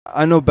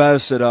I know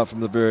Baz set out from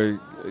the very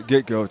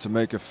get-go to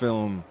make a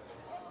film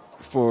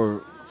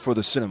for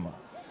the cinema,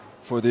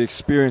 for the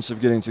experience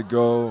of getting to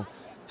go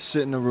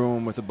sit in a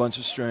room with a bunch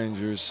of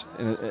strangers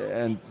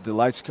and the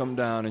lights come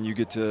down and you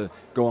get to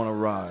go on a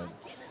ride.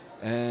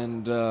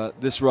 And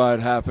this ride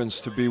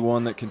happens to be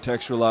one that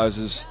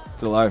contextualizes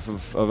the life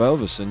of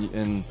Elvis,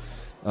 and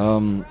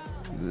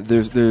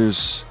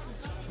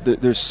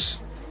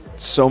there's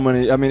so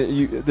many. I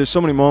mean, there's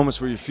so many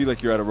moments where you feel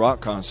like you're at a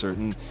rock concert,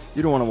 and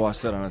you don't want to watch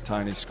that on a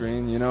tiny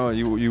screen. You know,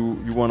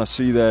 you want to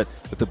see that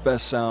with the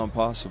best sound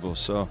possible,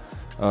 so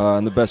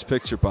and the best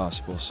picture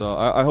possible. So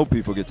I hope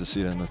people get to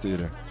see that in the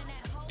theater.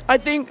 I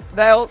think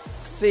they'll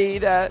see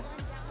that,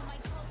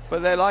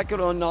 whether they like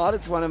it or not.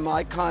 It's one of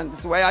my kind.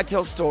 It's the way I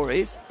tell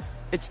stories.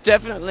 It's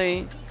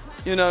definitely,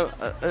 you know,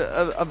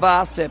 a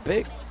vast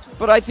epic.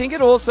 But I think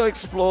it also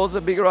explores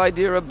a bigger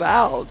idea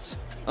about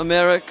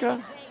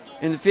America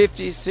in the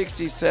 50s,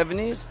 60s,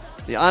 70s.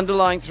 The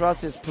underlying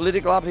thrust is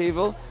political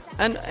upheaval.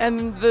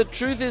 And the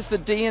truth is the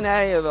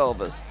DNA of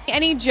Elvis.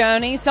 Any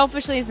journey,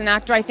 selfishly as an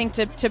actor, I think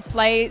to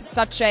play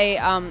such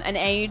an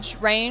age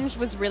range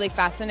was really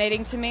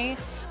fascinating to me.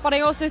 But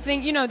I also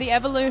think, you know, the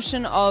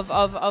evolution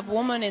of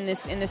woman in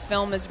this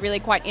film is really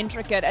quite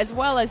intricate, as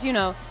well as, you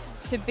know,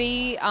 to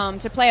play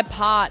a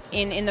part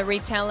in the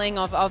retelling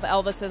of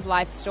Elvis's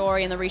life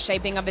story and the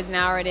reshaping of his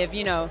narrative,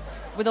 you know,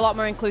 with a lot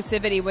more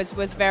inclusivity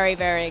was very,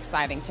 very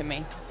exciting to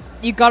me.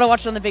 You got to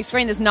watch it on the big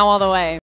screen. There's no other way.